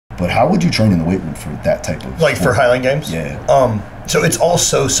But how would you train in the weight room for that type of like sport? for Highland Games? Yeah. So it's all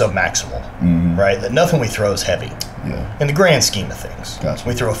so submaximal, right? That nothing we throw is heavy. Yeah. In the grand scheme of things. Gotcha.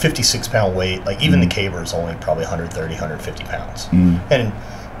 We throw a 56-pound weight. Like even the caber is only probably 130, 150 pounds. And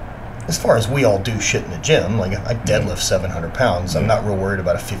as far as we all do shit in the gym, like I deadlift 700 pounds, I'm not real worried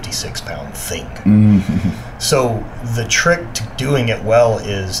about a 56-pound thing. So the trick to doing it well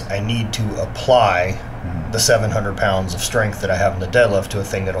is I need to apply the 700 pounds of strength that I have in the deadlift to a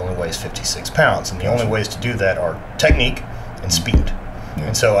thing that only weighs 56 pounds. And the only ways to do that are technique and speed.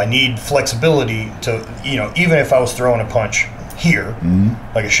 And so I need flexibility to, you know, even if I was throwing a punch here,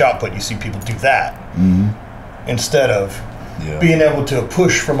 like a shot put, you see people do that, instead of being able to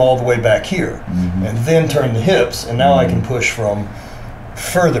push from all the way back here and then turn the hips, and now I can push from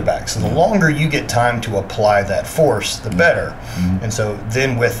further back. So the longer you get time to apply that force, the better. And so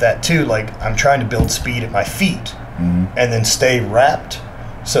then with that too, like I'm trying to build speed at my feet and then stay wrapped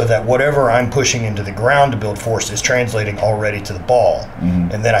so that whatever I'm pushing into the ground to build force is translating already to the ball.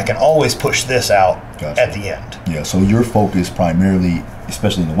 And then I can always push this out at the end. Yeah, so your focus primarily,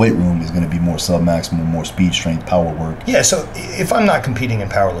 especially in the weight room, is going to be more sub-maximal, more speed, strength, power work. Yeah, so if I'm not competing in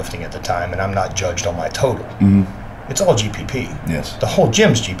powerlifting at the time and I'm not judged on my total, it's all GPP. Yes. The whole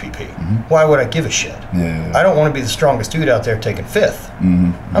gym's GPP. Why would I give a shit? I don't want to be the strongest dude out there taking fifth.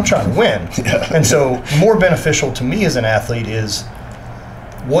 I'm trying to win. And so more beneficial to me as an athlete is,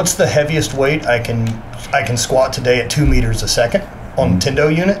 what's the heaviest weight I can squat today at 2 meters a second on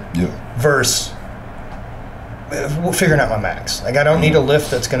Tendo unit versus figuring out my max. Like I don't need a lift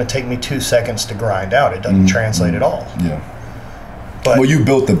that's going to take me 2 seconds to grind out. It doesn't translate at all. But, well, you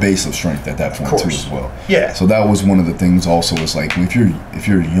built the base of strength at that point too as well. Yeah. So that was one of the things also, is like if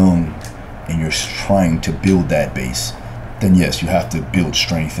you're young and you're trying to build that base, then yes, you have to build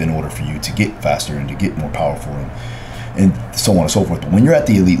strength in order for you to get faster and to get more powerful and so on and so forth. But when you're at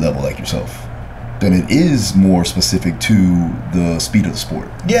the elite level like yourself, then it is more specific to the speed of the sport.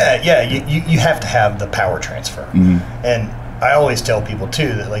 Yeah, you have to have the power transfer. And I always tell people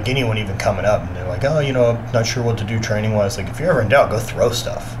too that like anyone even coming up and they're like, oh, you know, I'm not sure what to do training wise. Like if you're ever in doubt, go throw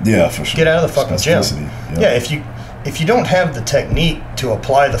stuff. Yeah, for sure. Get out of the fucking gym. Yeah, if you don't have the technique to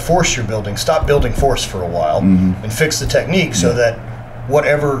apply the force you're building, stop building force for a while and fix the technique so that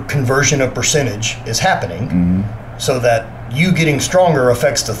whatever conversion of percentage is happening so that you getting stronger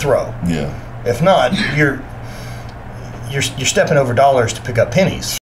affects the throw. Yeah. If not, you're stepping over dollars to pick up pennies.